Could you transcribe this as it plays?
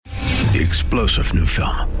The explosive new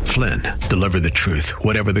film, Flynn, deliver the truth,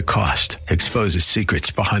 whatever the cost, exposes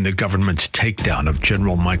secrets behind the government's takedown of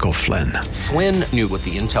General Michael Flynn. Flynn knew what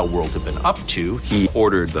the intel world had been up to. He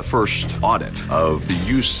ordered the first audit of the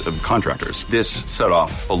use of contractors. This set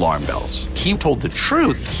off alarm bells. He told the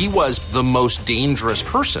truth. He was the most dangerous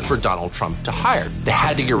person for Donald Trump to hire. They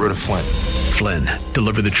had to get rid of Flynn. Flynn,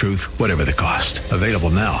 deliver the truth, whatever the cost. Available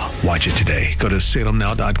now. Watch it today. Go to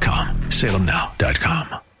salemnow.com.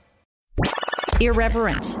 salemnow.com.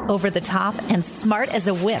 Irreverent, over the top, and smart as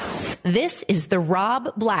a whip. This is The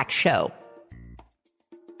Rob Black Show.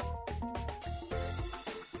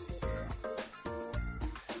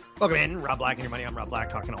 Welcome in, Rob Black and Your Money. I'm Rob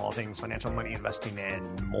Black, talking all things financial, money, investing,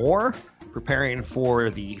 and more. Preparing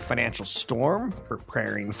for the financial storm,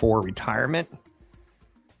 preparing for retirement,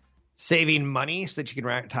 saving money so that you can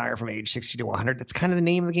retire from age 60 to 100. That's kind of the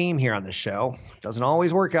name of the game here on this show. Doesn't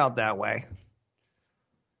always work out that way.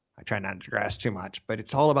 I try not to digress too much, but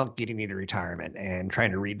it's all about getting you to retirement and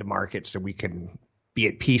trying to read the market so we can be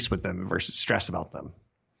at peace with them versus stress about them.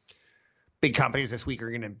 Big companies this week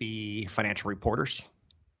are going to be financial reporters.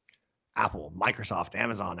 Apple, Microsoft,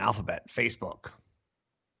 Amazon, Alphabet, Facebook.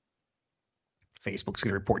 Facebook's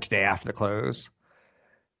going to report today after the close.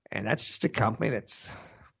 And that's just a company that's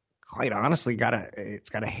quite honestly got a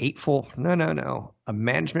hateful, a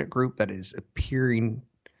management group that is a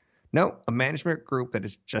management group that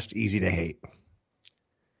is just easy to hate.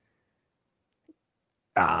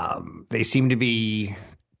 They seem to be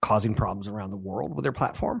causing problems around the world with their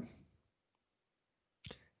platform.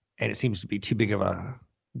 And it seems to be too big of a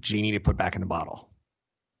genie to put back in the bottle.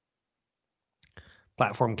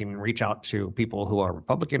 Platform can reach out to people who are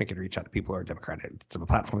Republican. It can reach out to people who are Democratic. It's a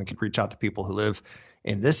platform that can reach out to people who live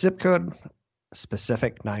in this zip code,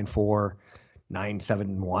 specific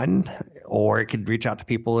 94971, or it could reach out to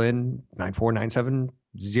people in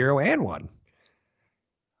 94970 and 1.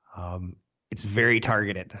 It's very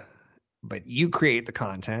targeted, but you create the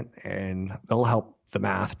content and they'll help the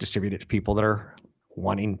math distribute it to people that are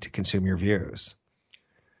wanting to consume your views.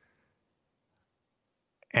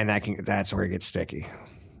 And that's where it gets sticky.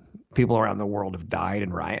 People around the world have died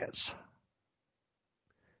in riots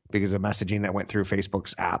because of messaging that went through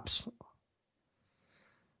Facebook's apps.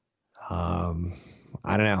 I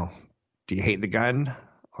don't know. Do you hate the gun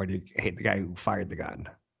or do you hate the guy who fired the gun?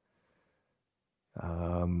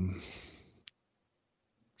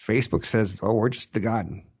 Facebook says, oh, we're just the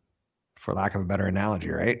gun, for lack of a better analogy,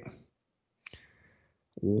 right?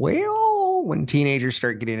 Well, when teenagers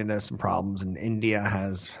start getting into some problems and India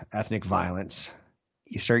has ethnic violence,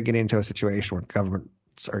 you start getting into a situation where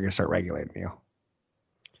governments are going to start regulating you.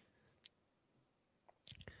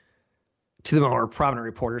 To the more prominent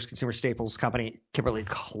reporters, consumer staples company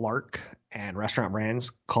Kimberly-Clark and restaurant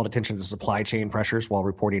brands called attention to supply chain pressures while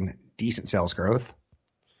reporting decent sales growth.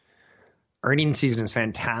 Earnings season is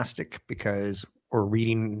fantastic because we're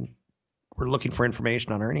looking for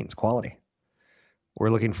information on earnings quality. We're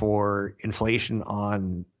looking for inflation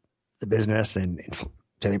on the business and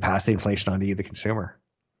do they pass the inflation on to you, the consumer?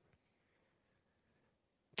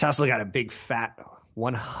 Tesla got a big fat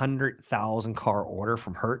 100,000 car order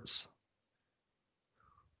from Hertz.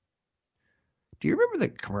 Do you remember the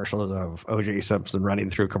commercials of O.J. Simpson running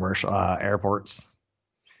through commercial airports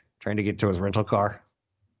trying to get to his rental car?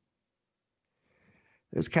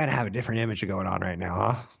 Those kind of have a different image going on right now,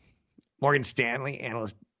 huh? Morgan Stanley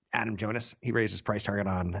analyst Adam Jonas, he raised his price target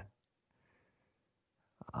on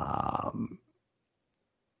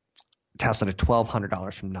Tesla to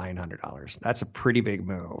 $1,200 from $900. That's a pretty big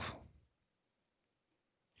move.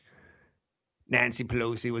 Nancy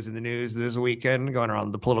Pelosi was in the news this weekend, going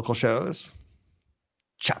around the political shows.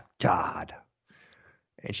 Chuck Todd.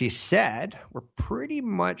 And she said, we're pretty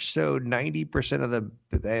much so 90% of the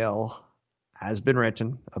bill has been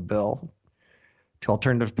written, a bill to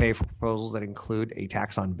alternative pay for proposals that include a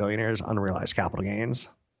tax on billionaires' unrealized capital gains.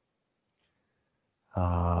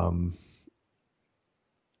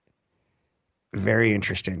 Very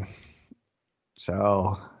interesting.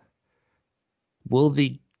 So will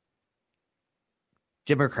the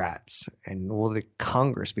Democrats and will the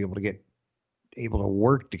Congress be able to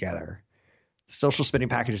work together? The social spending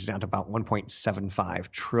package is down to about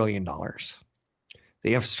 $1.75 trillion.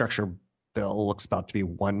 The infrastructure bill looks about to be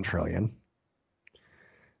 $1 trillion.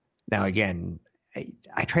 Now, again,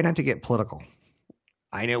 I try not to get political.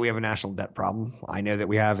 I know we have a national debt problem. I know that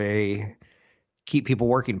we have a keep people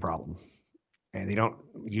working problem. And they don't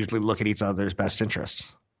usually look at each other's best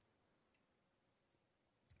interests.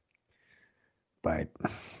 But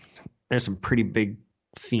there's some pretty big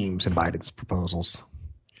themes in Biden's proposals.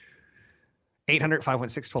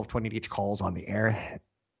 800-516-1220 to get your calls on the air.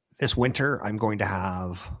 this winter, I'm going to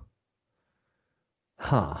have,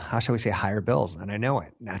 how shall we say, higher bills. And I know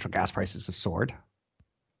it. Natural gas prices have soared.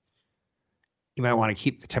 You might want to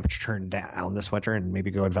keep the temperature turned down this winter and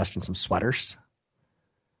maybe go invest in some sweaters.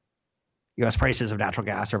 U.S. prices of natural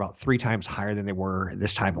gas are about 3 times higher than they were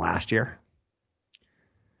this time last year.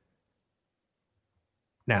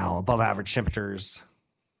 Now, above average temperatures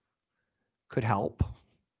could help,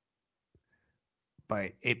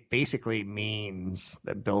 but it basically means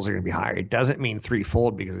that bills are going to be higher. It doesn't mean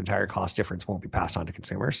threefold because the entire cost difference won't be passed on to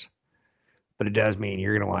consumers, but it does mean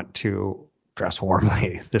you're going to want to dress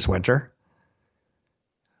warmly this winter.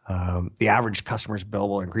 The average customer's bill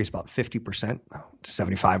will increase about 50% to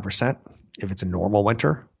 75% if it's a normal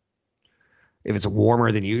winter. If it's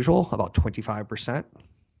warmer than usual, about 25%.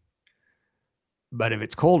 But if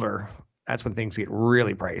it's colder, that's when things get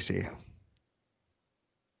really pricey.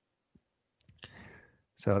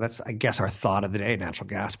 So that's, I guess, our thought of the day, natural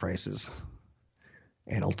gas prices.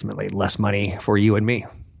 And ultimately, less money for you and me.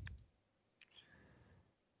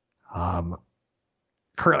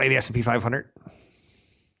 Currently, the S&P 500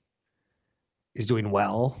 is doing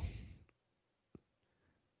well.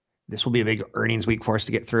 This will be a big earnings week for us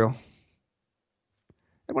to get through.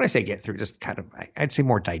 And when I say get through, just kind of, I'd say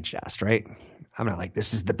more digest, right? I'm not like,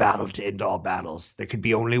 this is the battle to end all battles. There could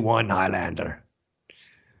be only one Highlander.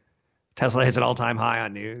 Tesla hits an all-time high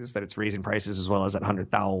on news that it's raising prices as well as that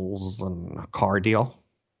 100,000 car deal.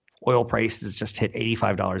 Oil prices just hit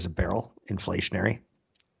 $85 a barrel, inflationary.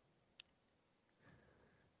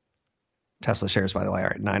 Tesla shares, by the way,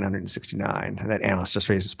 are at 969. And that analyst just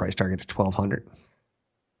raised his price target to 1,200.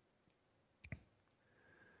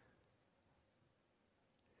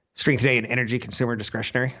 Strength today in energy, consumer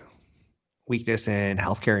discretionary. Weakness in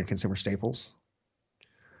healthcare and consumer staples.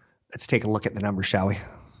 Let's take a look at the numbers, shall we?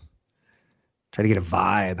 Try to get a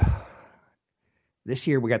vibe. This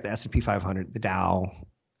year, we got the S&P 500, the Dow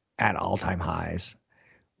at all-time highs.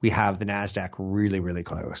 We have the NASDAQ really, really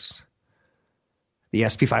close. The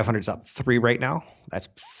S&P 500 is up 3 right now. That's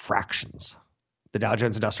fractions. The Dow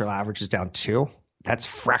Jones Industrial Average is down 2. That's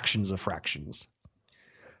fractions of fractions.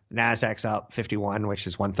 The NASDAQ's up 51, which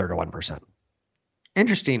is 1/3 of 1%.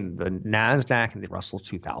 Interesting, the NASDAQ and the Russell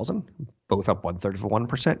 2000, both up 1/3 of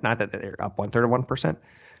 1%. Not that they're up 1/3 of 1%,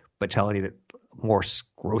 but telling you that more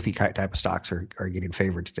growthy type of stocks are getting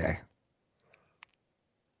favored today.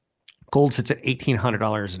 Gold sits at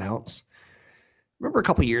 $1,800 an ounce. Remember a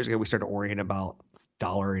couple of years ago, we started worrying about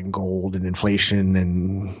dollar and gold and inflation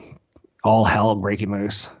and all hell breaking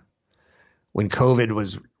loose. When COVID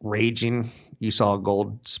was raging, you saw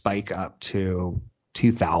gold spike up to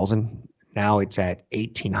 2,000. Now it's at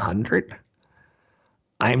 1,800.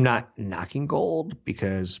 I'm not knocking gold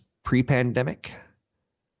because pre-pandemic,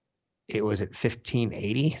 it was at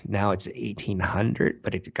 1,580. Now it's at 1,800,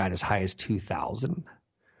 but it got as high as 2,000.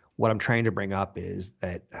 What I'm trying to bring up is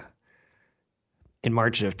that in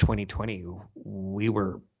March of 2020, we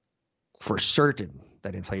were for certain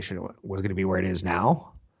that inflation was going to be where it is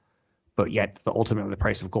now, but yet ultimately the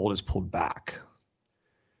price of gold is pulled back.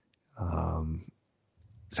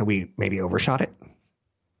 So we maybe overshot it.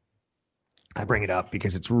 I bring it up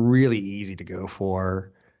because it's really easy to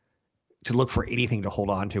look for anything to hold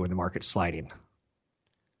on to when the market's sliding.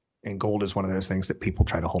 And gold is one of those things that people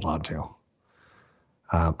try to hold on to.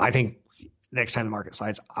 I think next time the market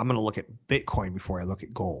slides, I'm going to look at Bitcoin before I look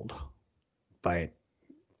at gold. But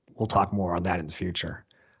we'll talk more on that in the future.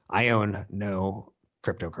 I own no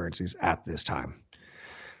cryptocurrencies at this time.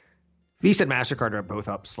 Visa and MasterCard are both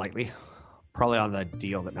up slightly. Probably on the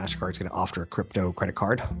deal that MasterCard's going to offer a crypto credit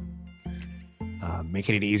card,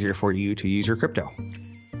 making it easier for you to use your crypto.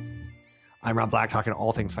 I'm Rob Black, talking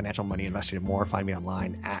all things financial, money, investing, and more. Find me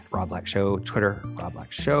online at Rob Black Show, Twitter, Rob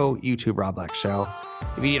Black Show, YouTube, Rob Black Show.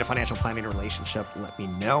 If you need a financial planning relationship, let me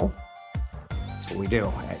know. That's what we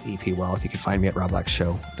do at EP Wealth. You can find me at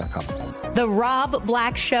robblackshow.com. The Rob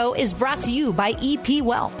Black Show is brought to you by EP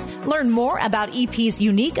Wealth. Learn more about EP's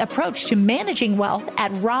unique approach to managing wealth at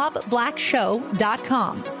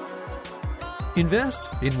robblackshow.com. Invest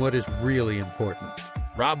in what is really important.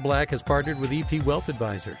 Rob Black has partnered with EP Wealth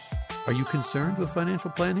Advisors. Are you concerned with financial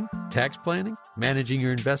planning, tax planning, managing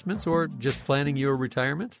your investments, or just planning your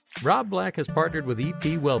retirement? Rob Black has partnered with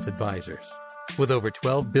EP Wealth Advisors. With over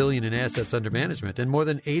 $12 billion in assets under management and more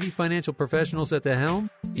than 80 financial professionals at the helm,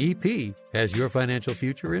 EP has your financial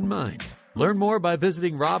future in mind. Learn more by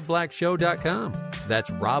visiting robblackshow.com. That's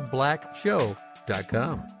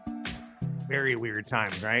robblackshow.com. Very weird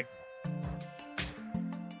times, right?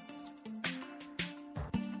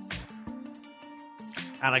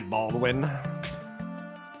 Alec Baldwin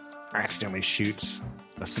accidentally shoots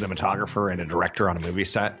a cinematographer and a director on a movie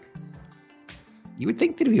set, you would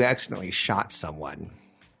think that if you accidentally shot someone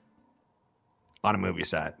on a movie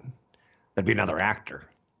set, that'd be another actor.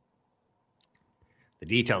 The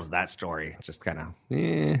details of that story just kind of,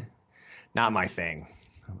 not my thing.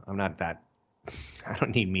 I'm not that, I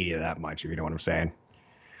don't need media that much, if you know what I'm saying.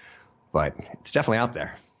 But it's definitely out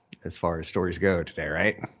there as far as stories go today,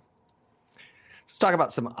 right? Let's talk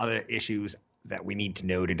about some other issues that we need to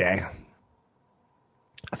know today.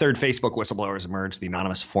 A third Facebook whistleblower has emerged. The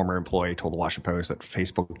anonymous former employee told the Washington Post that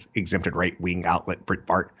Facebook exempted right-wing outlet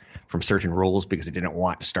Breitbart from certain rules because it didn't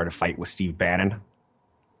want to start a fight with Steve Bannon.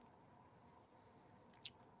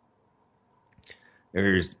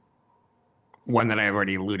 There's one that I've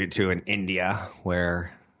already alluded to in India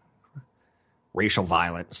where racial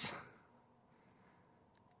violence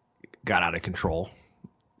got out of control.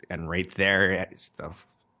 And right there, it's the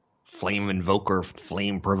flame invoker,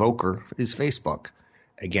 flame provoker is Facebook.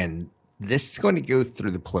 Again, this is going to go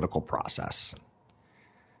through the political process.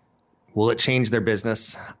 Will it change their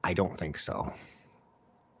business? I don't think so.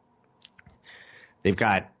 They've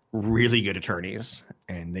got really good attorneys,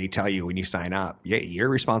 and they tell you when you sign up, yeah, you're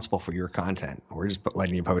responsible for your content. We're just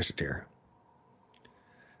letting you post it here.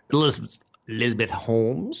 Elizabeth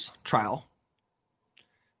Holmes trial.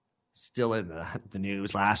 Still in the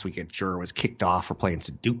news. Last week, a juror was kicked off for playing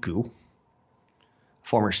Sudoku.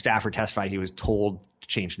 Former staffer testified he was told to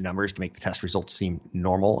change numbers to make the test results seem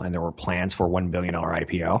normal, and there were plans for a $1 billion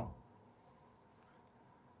IPO.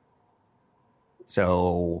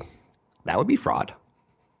 So that would be fraud.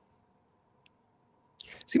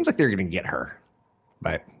 Seems like they're going to get her,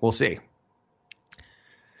 but we'll see.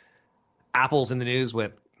 Apple's in the news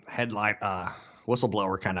with headline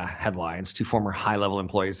whistleblower kind of headlines. 2 former high-level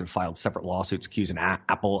employees have filed separate lawsuits accusing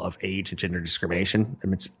Apple of age and gender discrimination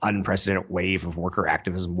amidst unprecedented wave of worker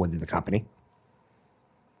activism within the company.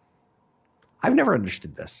 I've never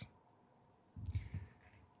understood this.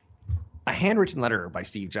 A handwritten letter by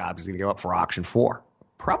Steve Jobs is going to go up for auction for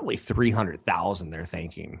probably $300,000, they're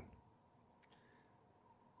thinking.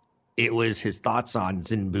 It was his thoughts on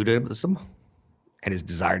Zen Buddhism and his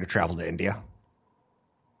desire to travel to India.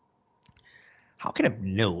 How can a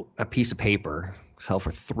note, a piece of paper, sell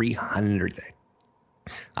for $300,000?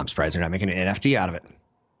 I'm surprised they're not making an NFT out of it.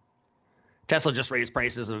 Tesla just raised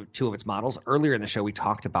prices of 2 of its models. Earlier in the show, we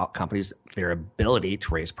talked about companies, their ability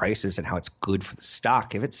to raise prices and how it's good for the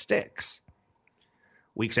stock if it sticks.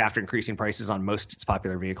 Weeks after increasing prices on most of its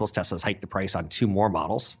popular vehicles, Tesla's hiked the price on 2 more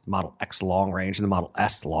models, the Model X long range and the Model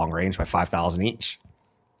S long range, by $5,000 each.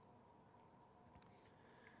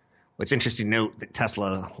 What's interesting to note that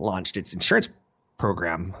Tesla launched its insurance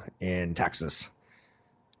program in Texas.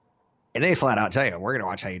 And they flat out tell you, we're going to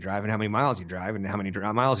watch how you drive and how many miles you drive, and how many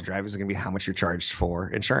miles you drive is going to be how much you're charged for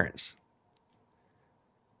insurance.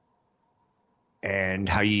 And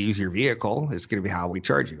how you use your vehicle is going to be how we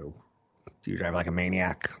charge you. Do you drive like a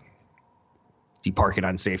maniac? Do you park in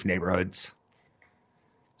unsafe neighborhoods?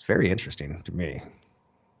 It's very interesting to me.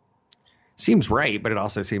 Seems right, but it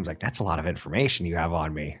also seems like that's a lot of information you have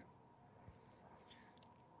on me.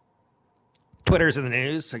 Twitter's in the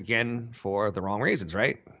news, again, for the wrong reasons,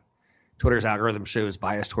 right? Twitter's algorithm shows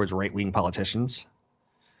bias towards right-wing politicians.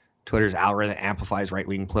 Twitter's algorithm amplifies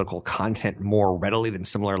right-wing political content more readily than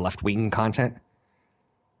similar left-wing content.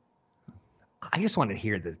 I just want to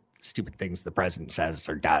hear the stupid things the president says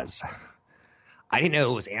or does. I didn't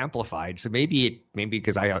know it was amplified, so maybe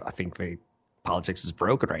because I think the politics is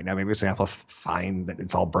broken right now, maybe it's amplifying that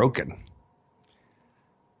it's all broken.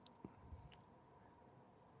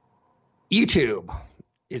 YouTube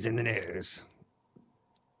is in the news.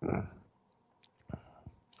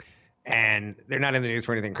 And they're not in the news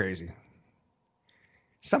for anything crazy.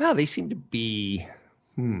 Somehow they seem to be,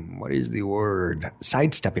 what is the word?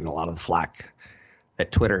 Sidestepping a lot of the flack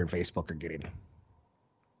that Twitter and Facebook are getting.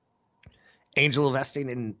 Angel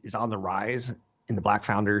investing is on the rise in the Black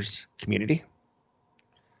founders community.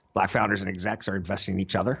 Black founders and execs are investing in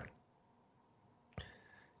each other.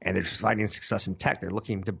 And they're just finding success in tech. They're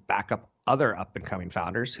looking to back up other up-and-coming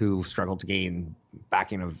founders who struggled to gain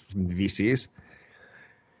backing from the VCs.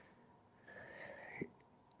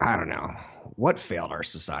 I don't know. What failed our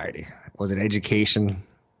society? Was it education?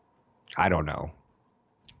 I don't know.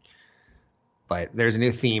 But there's a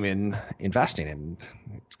new theme in investing, and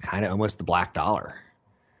it's kind of almost the black dollar.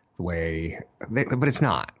 But it's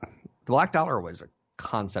not. The black dollar was a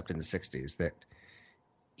concept in the 60s that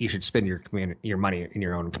you should spend your money in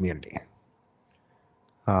your own community.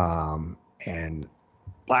 And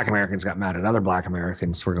Black Americans got mad at other Black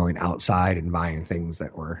Americans for going outside and buying things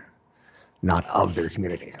that were not of their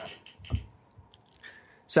community.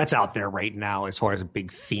 So that's out there right now as far as a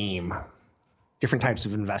big theme. Different types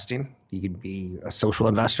of investing. You could be a social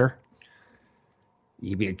investor.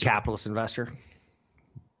 You could be a capitalist investor.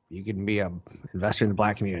 You can be an investor in the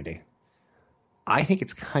black community. I think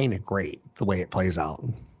it's kind of great the way it plays out.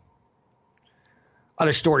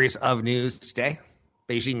 Other stories of news today.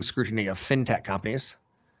 Beijing's scrutiny of fintech companies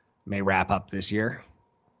may wrap up this year.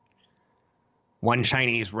 One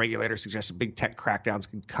Chinese regulator suggested big tech crackdowns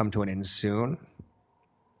could come to an end soon.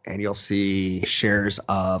 And you'll see shares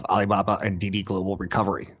of Alibaba and DD Global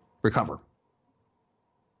recover.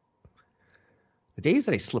 The days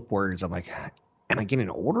that I slip words, I'm like, am I getting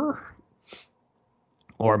older?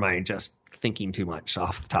 Or am I just thinking too much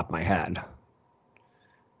off the top of my head?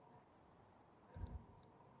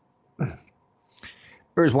 There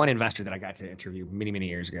was one investor that I got to interview many, many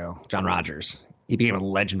years ago, John Rogers. He became a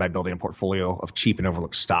legend by building a portfolio of cheap and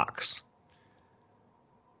overlooked stocks.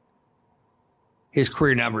 His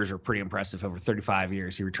career numbers were pretty impressive. Over 35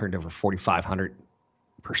 years, he returned over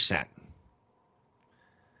 4,500%.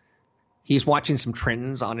 He's watching some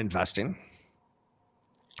trends on investing.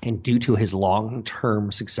 And due to his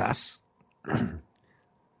long-term success,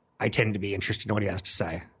 I tend to be interested in what he has to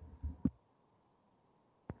say.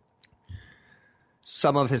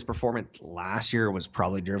 Some of his performance last year was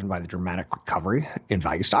probably driven by the dramatic recovery in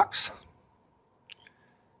value stocks.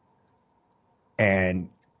 And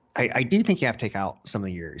I do think you have to take out some of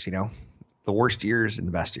the years, the worst years and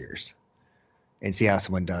the best years, and see how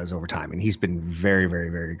someone does over time. And he's been very, very,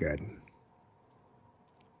 very good,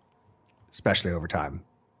 especially over time.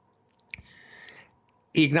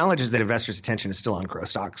 He acknowledges that investors' attention is still on growth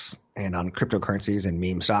stocks and on cryptocurrencies and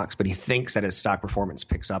meme stocks, but he thinks that as stock performance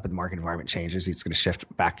picks up and the market environment changes, it's going to shift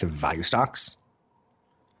back to value stocks.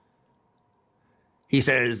 He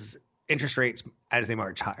says interest rates, as they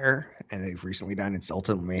march higher, and they've recently done, it's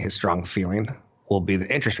ultimately his strong feeling, will be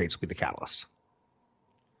that interest rates will be the catalyst.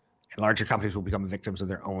 And larger companies will become victims of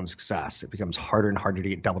their own success. It becomes harder and harder to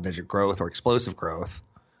get double-digit growth or explosive growth.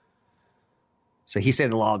 So he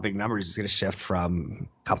said the law of big numbers is going to shift from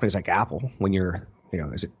companies like Apple when are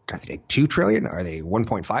they 2 trillion? Are they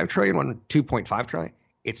 1.5 trillion? 2.5 trillion?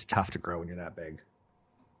 It's tough to grow when you're that big. And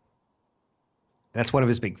that's one of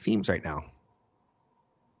his big themes right now.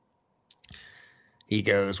 He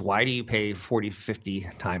goes, why do you pay 40, 50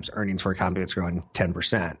 times earnings for a company that's growing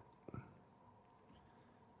 10%?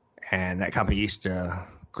 And that company used to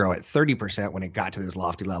grow at 30% when it got to those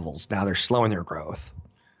lofty levels. Now they're slowing their growth.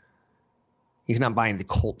 He's not buying the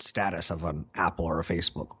cult status of an Apple or a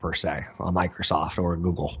Facebook per se, a Microsoft or a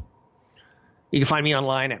Google. You can find me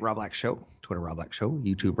online at Rob Black Show, Twitter Rob Black Show,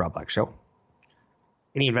 YouTube Rob Black Show.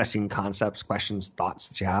 Any investing concepts, questions, thoughts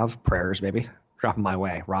that you have, prayers maybe, drop them my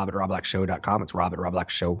way. Rob at robblackshow.com. It's Rob at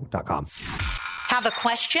robblackshow.com. Have a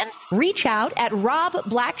question? Reach out at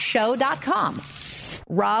robblackshow.com.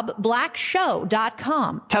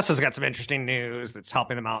 robblackshow.com. Tesla's got some interesting news that's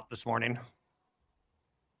helping them out this morning.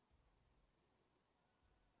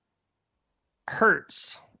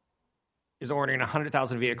 Hertz is ordering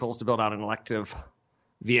 100,000 vehicles to build out an elective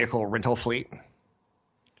vehicle rental fleet.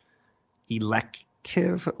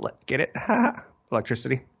 Elective, get it?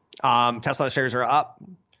 Electricity. Tesla shares are up,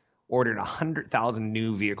 ordered 100,000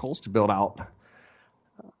 new vehicles to build out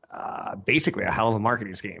basically a hell of a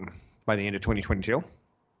marketing scheme by the end of 2022.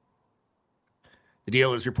 The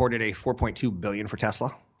deal is reported a $4.2 billion for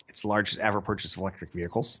Tesla, its largest ever purchase of electric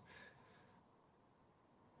vehicles.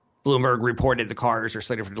 Bloomberg reported the cars are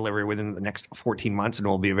slated for delivery within the next 14 months and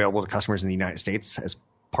will be available to customers in the United States, as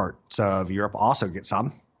parts of Europe also get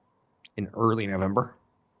some in early November.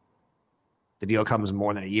 The deal comes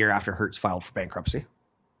more than a year after Hertz filed for bankruptcy.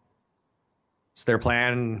 So their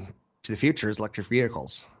plan to the future is electric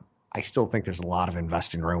vehicles. I still think there's a lot of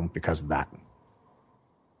investing room because of that.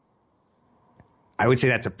 I would say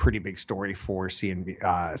that's a pretty big story for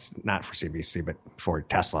not for CNBC, but for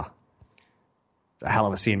Tesla. It's a hell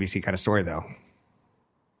of a CNBC kind of story, though.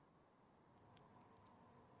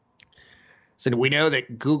 So we know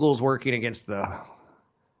that Google's working against the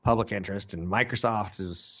public interest, and Microsoft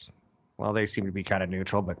is, well, they seem to be kind of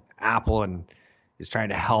neutral, but Apple is trying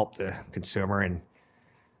to help the consumer, and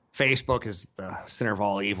Facebook is the center of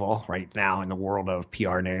all evil right now in the world of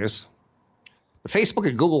PR news. But Facebook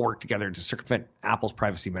and Google work together to circumvent Apple's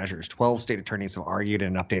privacy measures. 12 state attorneys have argued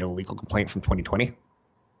in an updated legal complaint from 2020.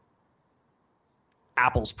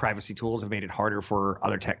 Apple's privacy tools have made it harder for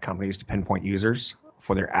other tech companies to pinpoint users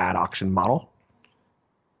for their ad auction model.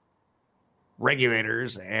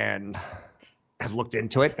 Regulators have looked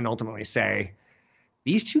into it and ultimately say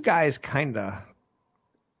these two guys kind of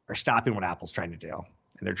are stopping what Apple's trying to do.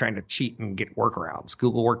 And they're trying to cheat and get workarounds.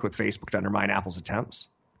 Google worked with Facebook to undermine Apple's attempts.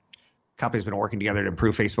 Companies have been working together to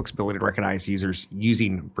improve Facebook's ability to recognize users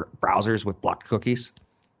using browsers with blocked cookies.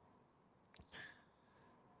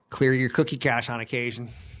 Clear your cookie cache on occasion.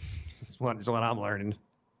 This is what I'm learning.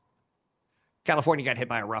 California got hit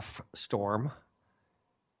by a rough storm.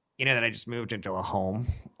 You know that I just moved into a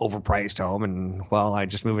overpriced home, and, well, I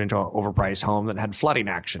just moved into an overpriced home that had flooding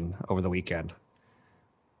action over the weekend.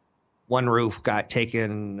 One roof got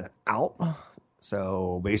taken out,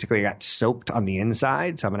 so basically it got soaked on the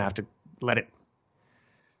inside, so I'm going to have to let it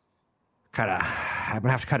I'm going to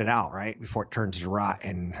have to cut it out, right, before it turns to rot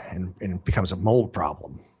and becomes a mold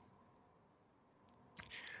problem.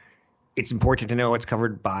 It's important to know what's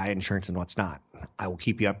covered by insurance and what's not. I will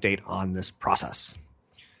keep you updated on this process.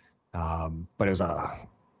 But it was a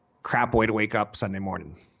crap way to wake up Sunday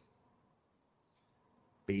morning.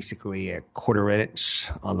 Basically a quarter inch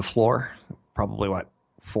on the floor, probably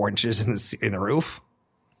 4 inches in the roof.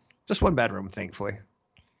 Just one bedroom, thankfully.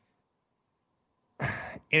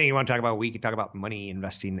 Anything you want to talk about? We can talk about money,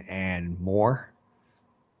 investing, and more.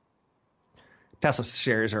 Tesla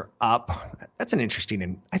shares are up. That's an interesting,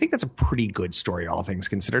 and I think that's a pretty good story, all things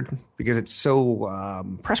considered, because it's so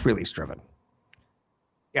press release driven.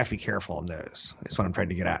 You have to be careful on those, is what I'm trying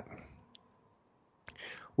to get at.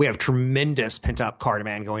 We have tremendous pent-up car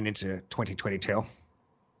demand going into 2022.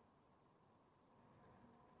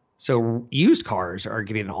 So used cars are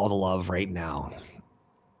getting all the love right now.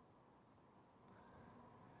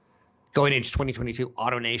 Going into 2022,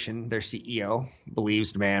 AutoNation, their CEO,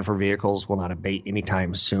 believes demand for vehicles will not abate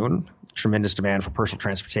anytime soon. Tremendous demand for personal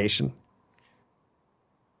transportation.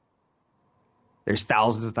 There's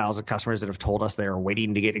thousands and thousands of customers that have told us they are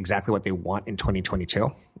waiting to get exactly what they want in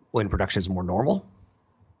 2022 when production is more normal.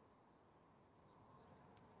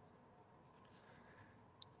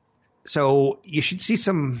 So you should see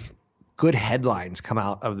some good headlines come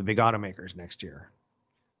out of the big automakers next year.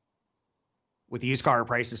 With used car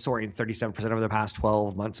prices soaring 37% over the past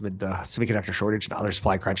 12 months amid the semiconductor shortage and other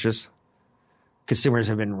supply crunches, consumers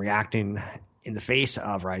have been reacting in the face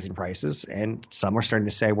of rising prices, and some are starting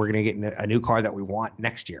to say we're going to get a new car that we want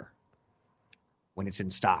next year when it's in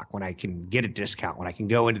stock, when I can get a discount, when I can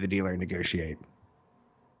go into the dealer and negotiate.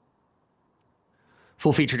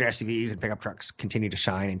 Full-featured SUVs and pickup trucks continue to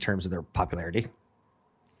shine in terms of their popularity.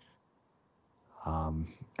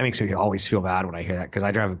 It makes me always feel bad when I hear that, because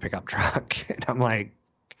I drive a pickup truck and I'm like,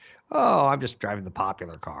 oh, I'm just driving the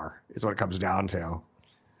popular car is what it comes down to.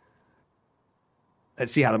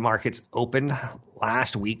 Let's see how the markets opened.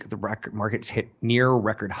 Last week, the markets hit near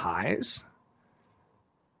record highs.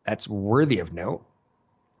 That's worthy of note,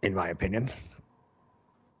 in my opinion.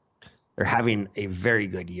 They're having a very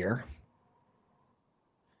good year,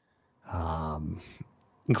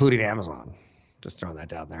 including Amazon. Just throwing that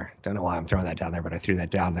down there. Don't know why I'm throwing that down there, but I threw that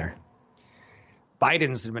down there.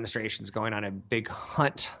 Biden's administration is going on a big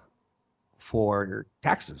hunt for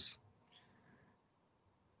taxes.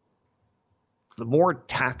 The more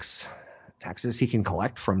taxes he can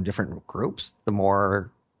collect from different groups, the more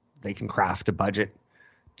they can craft a budget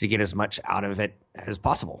to get as much out of it as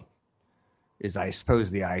possible, is, I suppose,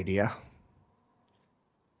 the idea.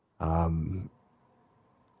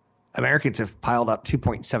 Americans have piled up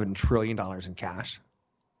 $2.7 trillion in cash.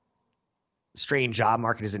 The strained job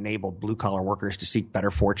market has enabled blue-collar workers to seek better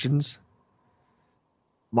fortunes.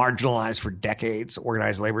 Marginalized for decades,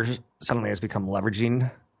 organized labor suddenly has become leveraging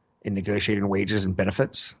in negotiating wages and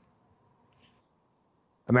benefits.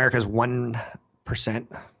 America's 1%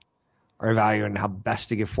 are evaluating how best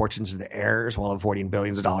to give fortunes to the heirs while avoiding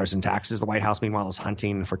billions of dollars in taxes. The White House, meanwhile, is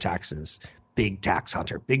hunting for taxes. Big tax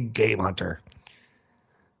hunter, big game hunter.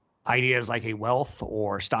 Ideas like a wealth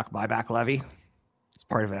or stock buyback levy is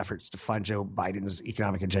part of efforts to fund Joe Biden's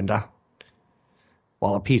economic agenda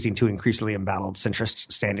while appeasing two increasingly embattled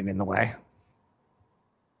centrists standing in the way.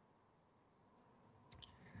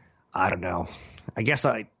 I don't know. I guess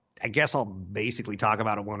I'll basically talk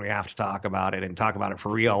about it when we have to talk about it, and talk about it for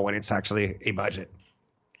real when it's actually a budget.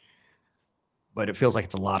 But it feels like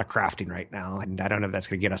it's a lot of crafting right now, and I don't know if that's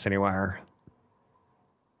going to get us anywhere.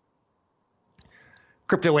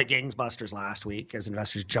 Crypto went gangbusters last week as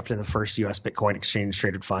investors jumped into the first U.S. Bitcoin exchange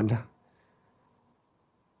traded fund.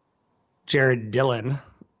 Jared Dillon,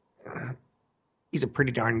 he's a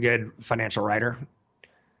pretty darn good financial writer.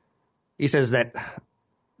 He says that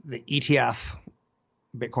the ETF,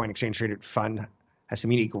 Bitcoin exchange traded fund, has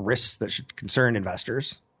some unique risks that should concern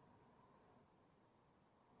investors.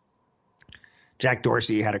 Jack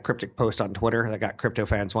Dorsey had a cryptic post on Twitter that got crypto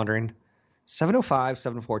fans wondering,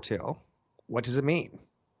 705-742. What does it mean?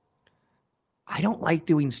 I don't like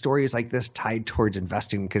doing stories like this tied towards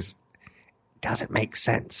investing because it doesn't make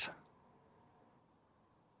sense.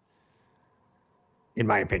 in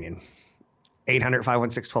my opinion.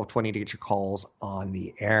 800-516-1220 to get your calls on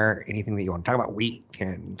the air. Anything that you want to talk about, we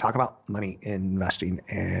can talk about money, investing,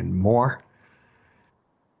 and more.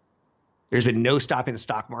 There's been no stopping the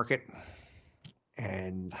stock market.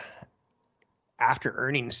 And after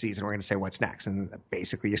earnings season, we're going to say what's next. And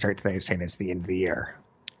basically you start saying it's the end of the year.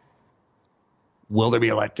 Will there be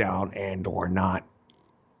a letdown and or not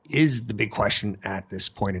is the big question at this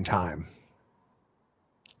point in time.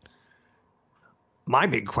 My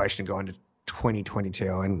big question going to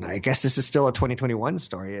 2022, and I guess this is still a 2021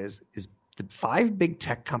 story, is the 5 big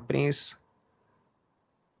tech companies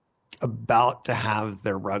about to have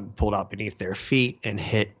their rug pulled out beneath their feet and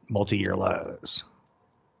hit multi-year lows.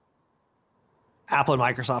 Apple and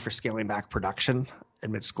Microsoft are scaling back production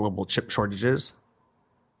amidst global chip shortages.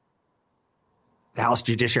 The House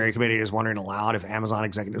Judiciary Committee is wondering aloud if Amazon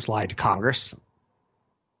executives lied to Congress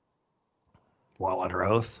while under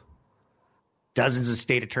oath. Dozens of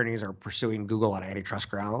state attorneys are pursuing Google on antitrust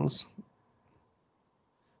grounds.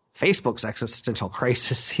 Facebook's existential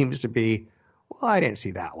crisis seems to be, well, I didn't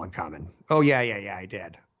see that one coming. Oh, yeah, I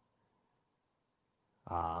did.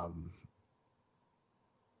 The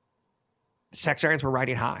tech giants were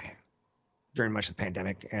riding high during much of the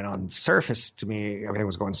pandemic, and on the surface, to me, everything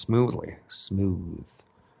was going smoothly. Smooth.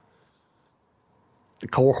 The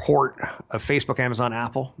cohort of Facebook, Amazon,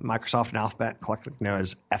 Apple, Microsoft, and Alphabet, collectively known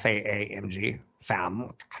as FAAMG,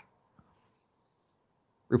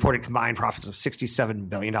 reported combined profits of $67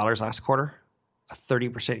 billion last quarter, a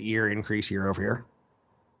 30% year increase year over year.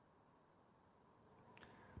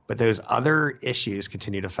 But those other issues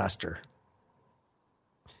continue to fester.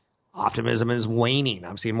 Optimism is waning.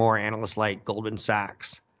 I'm seeing more analysts like Goldman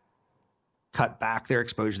Sachs cut back their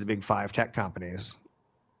exposure to the big 5 tech companies.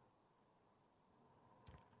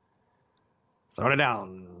 Throwing it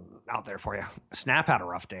down out there for you. Snap had a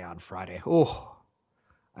rough day on Friday. Oh,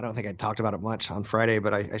 I don't think I talked about it much on Friday,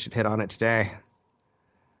 but I should hit on it today.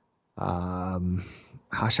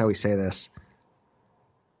 How shall we say this?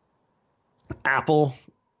 Apple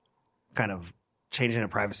kind of changing a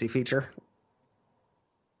privacy feature,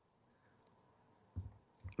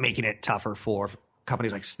 making it tougher for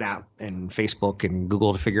companies like Snap and Facebook and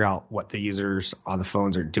Google to figure out what the users on the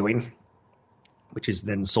phones are doing, which is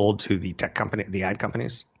then sold to the tech company, the ad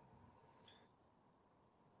companies.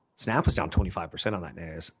 Snap was down 25% on that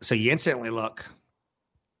news. So you instantly look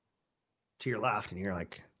to your left and you're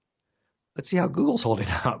like, let's see how Google's holding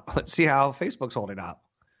up. Let's see how Facebook's holding up.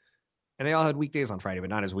 And they all had weak days on Friday, but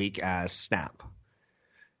not as weak as Snap.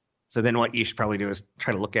 So then what you should probably do is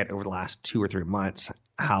try to look at over the last 2 or 3 months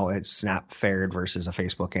how it's Snap fared versus a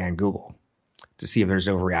Facebook and Google to see if there's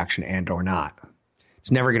overreaction and or not.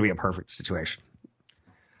 It's never going to be a perfect situation.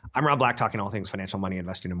 I'm Rob Black, talking all things financial, money,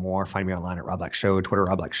 investing, and more. Find me online at Rob Black Show, Twitter,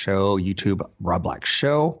 Rob Black Show, YouTube, Rob Black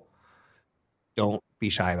Show. Don't be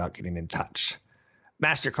shy about getting in touch.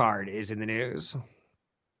 MasterCard is in the news.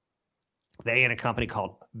 They and a company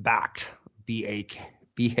called Bakkt, B-A-K-K-T.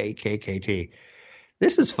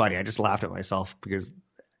 This is funny. I just laughed at myself because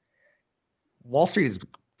Wall Street has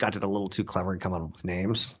gotten a little too clever and come up with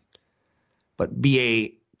names. But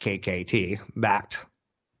B-A-K-K-T, Bakkt,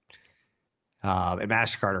 and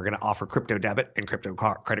MasterCard are going to offer crypto debit and crypto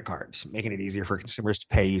credit cards, making it easier for consumers to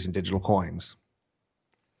pay using digital coins.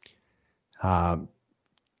 So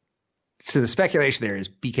the speculation there is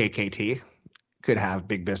BKKT could have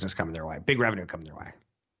big business coming their way, big revenue coming their way.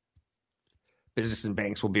 Businesses and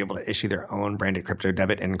banks will be able to issue their own branded crypto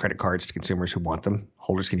debit and credit cards to consumers who want them.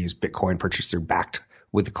 Holders can use Bitcoin purchased through Bakkt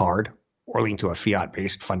with the card or link to a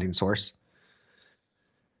fiat-based funding source.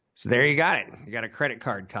 So there you got it. You got a credit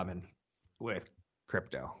card coming with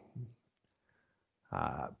crypto.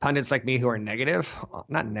 Pundits like me who are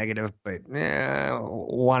not negative, but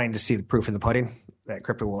wanting to see the proof in the pudding that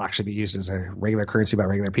crypto will actually be used as a regular currency by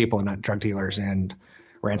regular people and not drug dealers and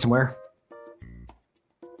ransomware.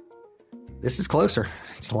 This is closer.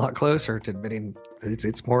 It's a lot closer to admitting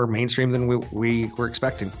it's more mainstream than we were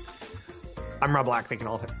expecting. I'm Rob Black, talking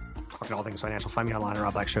all things financial. Find me online at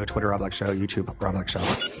Rob Black Show, Twitter, Rob Black Show, YouTube, Rob Black Show.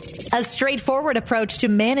 A straightforward approach to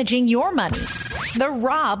managing your money. The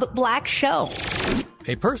Rob Black Show.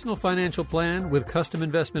 A personal financial plan with custom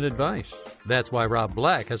investment advice. That's why Rob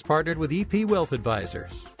Black has partnered with EP Wealth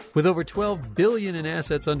Advisors. With over $12 billion in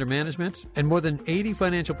assets under management and more than 80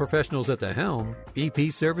 financial professionals at the helm,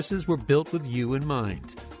 EP services were built with you in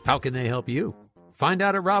mind. How can they help you? Find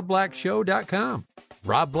out at robblackshow.com.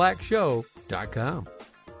 robblackshow.com.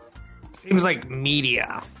 Seems like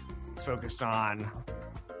media is focused on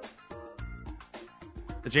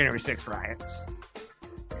the January 6th riots.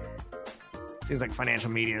 Seems like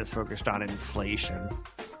financial media is focused on inflation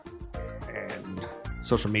and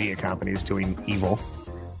social media companies doing evil.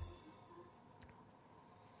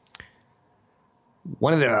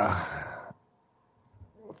 One of the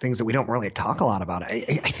things that we don't really talk a lot about, I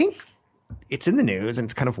think it's in the news and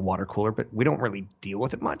it's kind of water cooler, but we don't really deal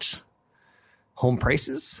with it much. Home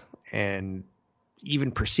prices, and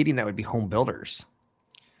even preceding that would be home builders.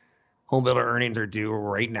 Home builder earnings are due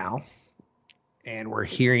right now, and we're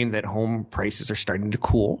hearing that home prices are starting to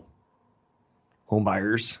cool. Home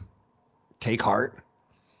buyers take heart.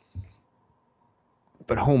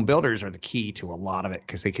 But home builders are the key to a lot of it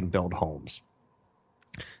because they can build homes.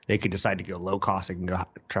 They could decide to go low cost. They can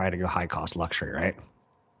try to go high cost luxury, right?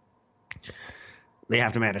 They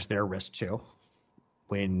have to manage their risk too.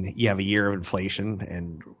 When you have a year of inflation,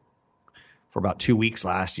 and for about 2 weeks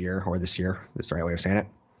last year, or this year, that's the right way of saying it,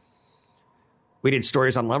 we did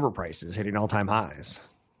stories on lumber prices hitting all-time highs.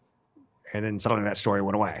 And then suddenly that story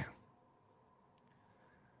went away.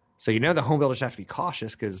 So you know the home builders have to be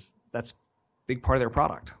cautious because that's a big part of their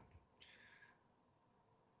product.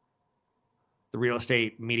 The real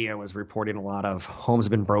estate media was reporting a lot of homes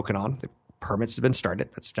have been broken on. The permits have been started.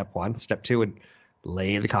 That's step one. Step two would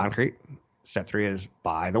lay the concrete. Step three is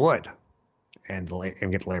buy the wood and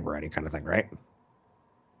get the labor ready, kind of thing, right?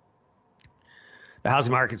 The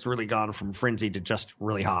housing market's really gone from frenzied to just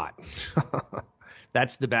really hot.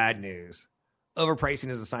 That's the bad news. Overpricing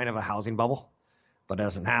is a sign of a housing bubble, but it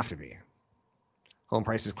doesn't have to be. Home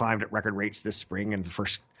prices climbed at record rates this spring and the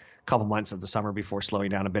first couple months of the summer before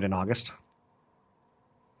slowing down a bit in August.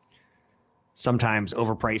 Sometimes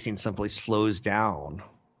overpricing simply slows down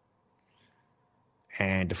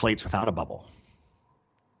and deflates without a bubble.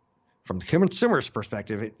 From the consumer's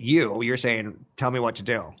perspective, you're saying, tell me what to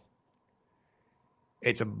do.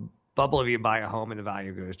 It's a bubble if you buy a home and the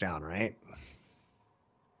value goes down, right?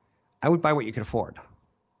 I would buy what you can afford.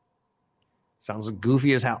 Sounds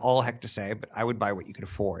goofy as all heck to say, but I would buy what you could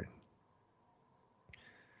afford.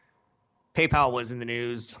 PayPal was in the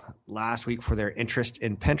news last week for their interest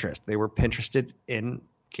in Pinterest. They were interested in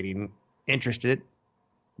getting interested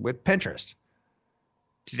with Pinterest.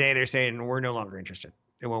 Today they're saying we're no longer interested.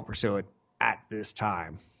 They won't pursue it at this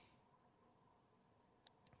time.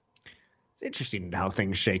 It's interesting how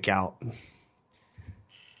things shake out. I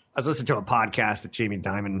was listening to a podcast that Jamie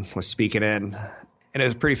Dimon was speaking in, and it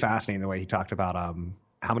was pretty fascinating the way he talked about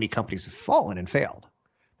how many companies have fallen and failed.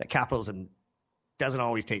 That capitalism doesn't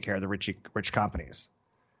always take care of the rich companies.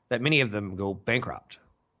 That many of them go bankrupt.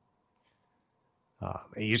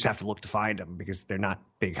 And you just have to look to find them because they're not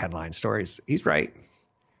big headline stories. He's right.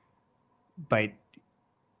 But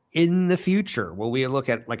in the future, will we look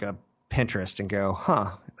at like a Pinterest and go,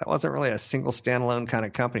 that wasn't really a single standalone kind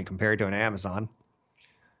of company compared to an Amazon?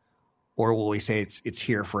 Or will we say it's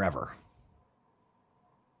here forever?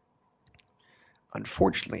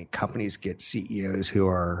 Unfortunately, companies get CEOs who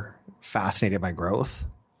are fascinated by growth,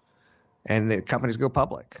 and the companies go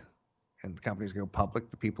public. And the companies go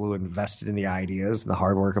public, the people who invested in the ideas and the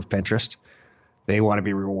hard work of Pinterest, they want to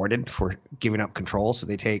be rewarded for giving up control, so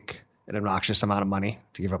they take an obnoxious amount of money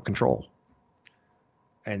to give up control.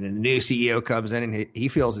 And then the new CEO comes in and he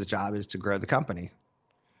feels his job is to grow the company.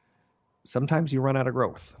 Sometimes you run out of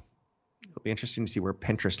growth. It'll be interesting to see where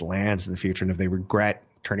Pinterest lands in the future and if they regret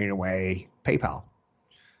turning away PayPal.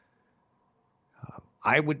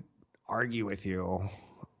 I would argue with you,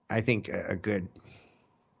 I think a good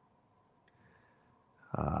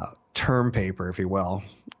term paper, if you will,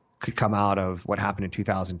 could come out of what happened in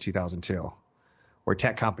 2000, 2002, where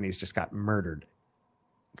tech companies just got murdered.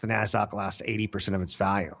 The NASDAQ lost 80% of its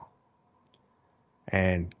value.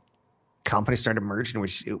 And companies started merging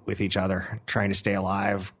with each other, trying to stay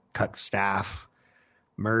alive, cut staff,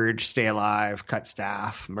 merge, stay alive, cut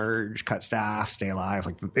staff, merge, cut staff, stay alive.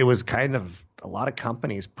 Like it was kind of a lot of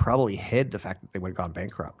companies probably hid the fact that they would have gone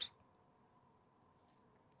bankrupt.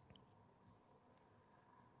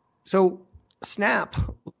 So Snap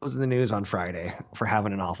was in the news on Friday for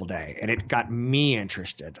having an awful day, and it got me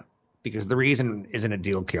interested because the reason isn't a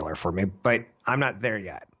deal killer for me, but I'm not there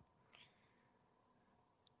yet.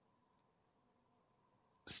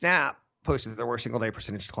 Snap posted their worst single-day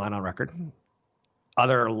percentage decline on record.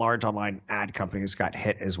 Other large online ad companies got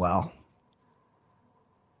hit as well.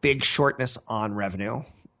 Big shortness on revenue.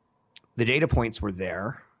 The data points were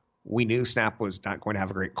there. We knew Snap was not going to have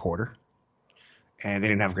a great quarter. And they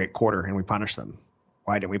didn't have a great quarter, and we punished them.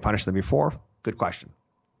 Why didn't we punish them before? Good question.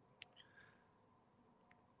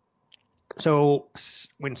 So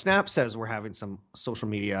when Snap says we're having some social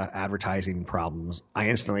media advertising problems, I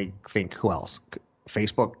instantly think, who else?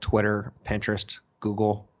 Facebook, Twitter, Pinterest,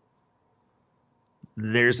 Google.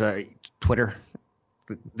 There's a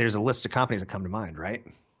list of companies that come to mind, right?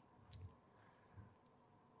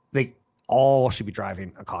 they all should be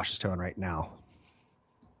driving a cautious tone right now.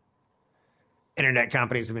 Internet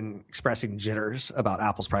companies have been expressing jitters about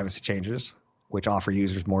Apple's privacy changes, which offer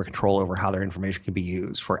users more control over how their information can be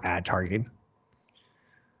used for ad targeting.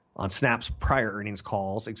 On Snap's prior earnings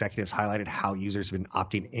calls, executives highlighted how users have been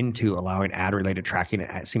opting into allowing ad-related tracking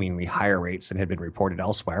at seemingly higher rates than had been reported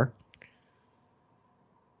elsewhere.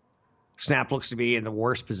 Snap looks to be in the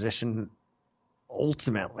worst position,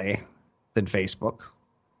 ultimately, than Facebook.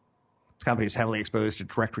 The company is heavily exposed to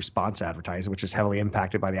direct response advertising, which is heavily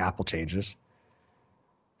impacted by the Apple changes.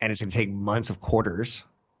 And it's going to take months or quarters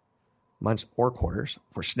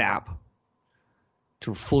for Snap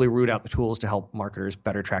to fully root out the tools to help marketers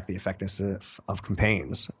better track the effectiveness of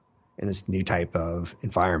campaigns in this new type of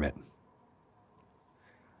environment.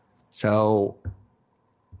 So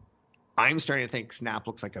I'm starting to think Snap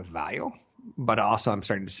looks like a value, but also I'm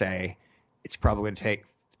starting to say it's probably going to take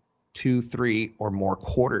 2, 3, or more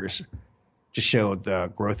quarters to show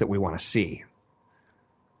the growth that we want to see.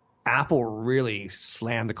 Apple really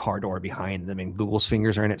slammed the car door behind them, and Google's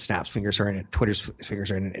fingers are in it, Snap's fingers are in it, Twitter's fingers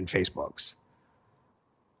are in it, and Facebook's.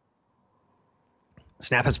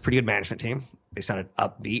 Snap has a pretty good management team. They sounded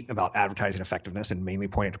upbeat about advertising effectiveness and mainly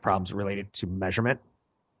pointed to problems related to measurement.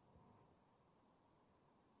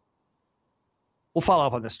 We'll follow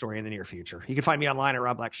up on this story in the near future. You can find me online at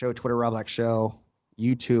Rob Black Show, Twitter Rob Black Show,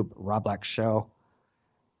 YouTube Rob Black Show.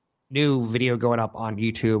 New video going up on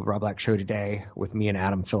YouTube, Rob Black Show today, with me and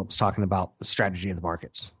Adam Phillips talking about the strategy of the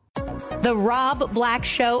markets. The Rob Black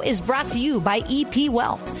Show is brought to you by EP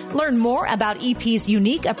Wealth. Learn more about EP's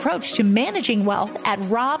unique approach to managing wealth at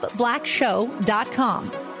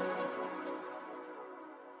robblackshow.com.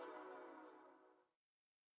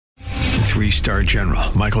 3-star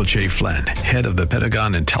General Michael J. Flynn, head of the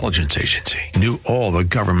Pentagon Intelligence Agency, knew all the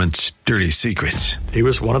government's dirty secrets. He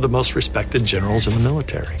was one of the most respected generals in the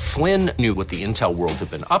military. Flynn knew what the intel world had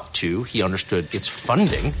been up to. He understood its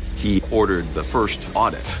funding. He ordered the first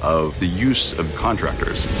audit of the use of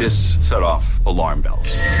contractors. This set off alarm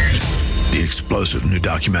bells. The explosive new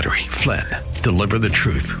documentary, Flynn, Deliver the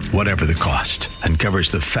Truth, Whatever the Cost, uncovers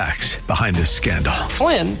the facts behind this scandal.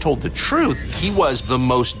 Flynn told the truth. He was the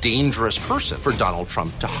most dangerous person for Donald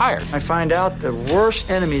Trump to hire. I find out the worst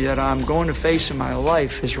enemy that I'm going to face in my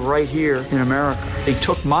life is right here in America. They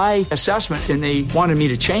took my assessment and they wanted me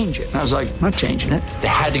to change it. And I was like, I'm not changing it. They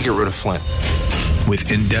had to get rid of Flynn.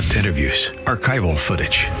 With in-depth interviews, archival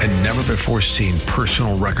footage, and never-before-seen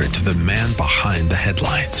personal records of the man behind the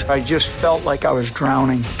headlines. I just felt like I was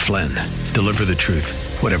drowning. Flynn, Deliver the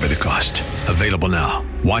Truth, Whatever the Cost. Available now.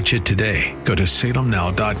 Watch it today. Go to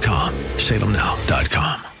salemnow.com.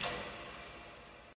 salemnow.com.